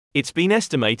It's been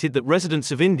estimated that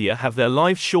residents of India have their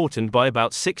lives shortened by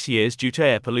about 6 years due to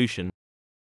air pollution.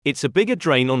 It's a bigger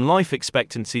drain on life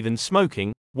expectancy than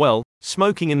smoking, well,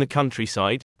 smoking in the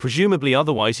countryside, presumably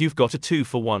otherwise you've got a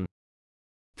 2-for-1.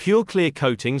 Pure Clear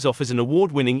Coatings offers an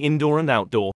award-winning indoor and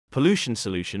outdoor pollution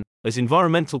solution, as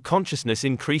environmental consciousness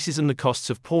increases and the costs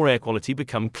of poor air quality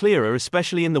become clearer,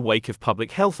 especially in the wake of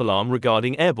public health alarm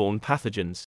regarding airborne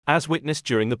pathogens, as witnessed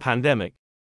during the pandemic.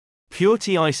 Pure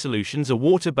TI solutions are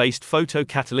water-based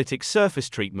photocatalytic surface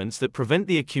treatments that prevent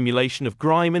the accumulation of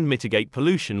grime and mitigate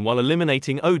pollution while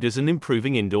eliminating odors and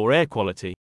improving indoor air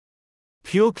quality.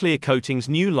 Pure Clear Coatings'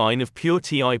 new line of Pure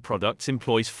TI products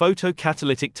employs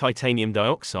photocatalytic titanium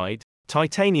dioxide,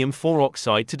 titanium 4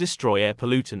 oxide to destroy air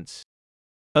pollutants.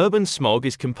 Urban smog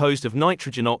is composed of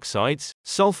nitrogen oxides,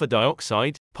 sulfur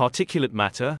dioxide, particulate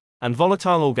matter, and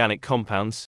volatile organic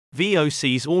compounds,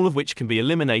 VOCs, all of which can be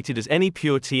eliminated as any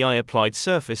Pure TI applied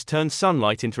surface turns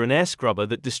sunlight into an air scrubber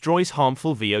that destroys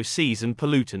harmful VOCs and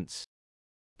pollutants.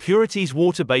 Purity's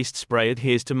water-based spray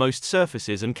adheres to most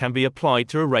surfaces and can be applied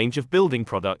to a range of building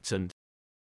products and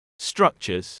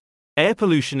structures. Air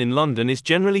pollution in London is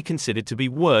generally considered to be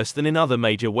worse than in other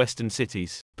major Western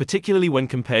cities, particularly when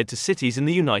compared to cities in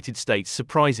the United States,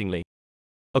 surprisingly.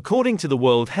 According to the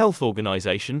World Health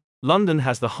Organization, London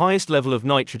has the highest level of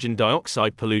nitrogen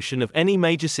dioxide pollution of any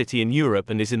major city in Europe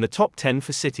and is in the top 10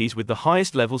 for cities with the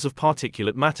highest levels of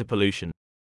particulate matter pollution.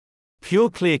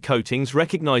 Pure Clear Coatings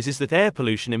recognizes that air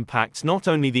pollution impacts not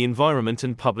only the environment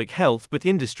and public health but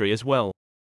industry as well.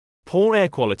 Poor air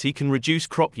quality can reduce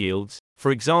crop yields, for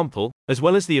example, as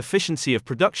well as the efficiency of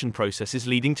production processes,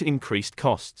 leading to increased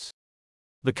costs.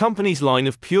 The company's line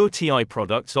of Pure TI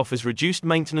products offers reduced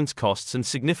maintenance costs and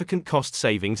significant cost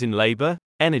savings in labor,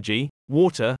 energy,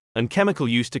 water, and chemical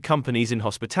use to companies in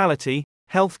hospitality,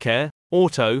 healthcare,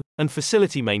 auto, and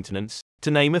facility maintenance, to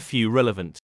name a few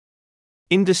relevant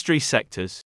industry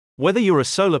sectors. Whether you're a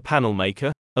solar panel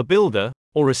maker, a builder,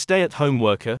 or a stay-at-home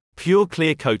worker, Pure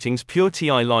Clear Coatings' Pure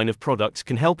TI line of products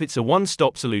can help. It's a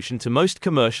one-stop solution to most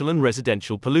commercial and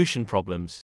residential pollution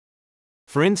problems.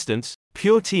 For instance,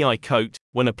 Pure TI Coat,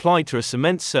 when applied to a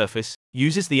cement surface,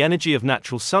 uses the energy of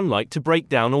natural sunlight to break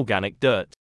down organic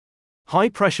dirt.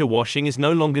 High-pressure washing is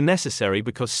no longer necessary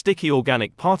because sticky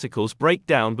organic particles break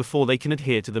down before they can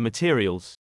adhere to the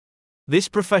materials. This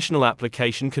professional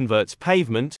application converts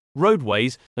pavement,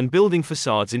 roadways, and building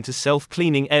facades into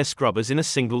self-cleaning air scrubbers in a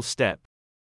single step.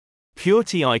 Pure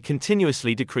TI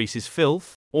continuously decreases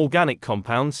filth, organic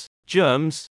compounds,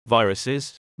 germs,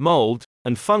 viruses, mold,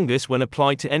 and fungus when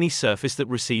applied to any surface that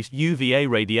receives UVA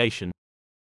radiation.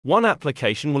 One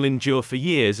application will endure for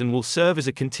years and will serve as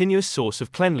a continuous source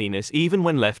of cleanliness even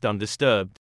when left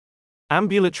undisturbed.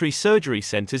 Ambulatory surgery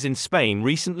centers in Spain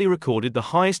recently recorded the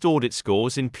highest audit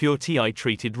scores in Pure TI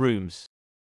treated rooms.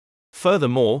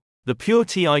 Furthermore, the Pure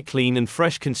TI Clean and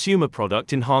Fresh consumer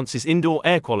product enhances indoor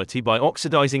air quality by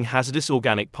oxidizing hazardous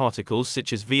organic particles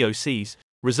such as VOCs,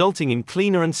 resulting in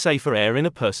cleaner and safer air in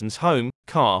a person's home,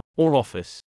 car, or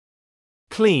office.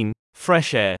 Clean,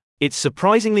 fresh air. It's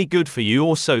surprisingly good for you,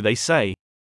 or so they say.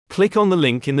 Click on the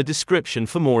link in the description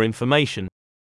for more information.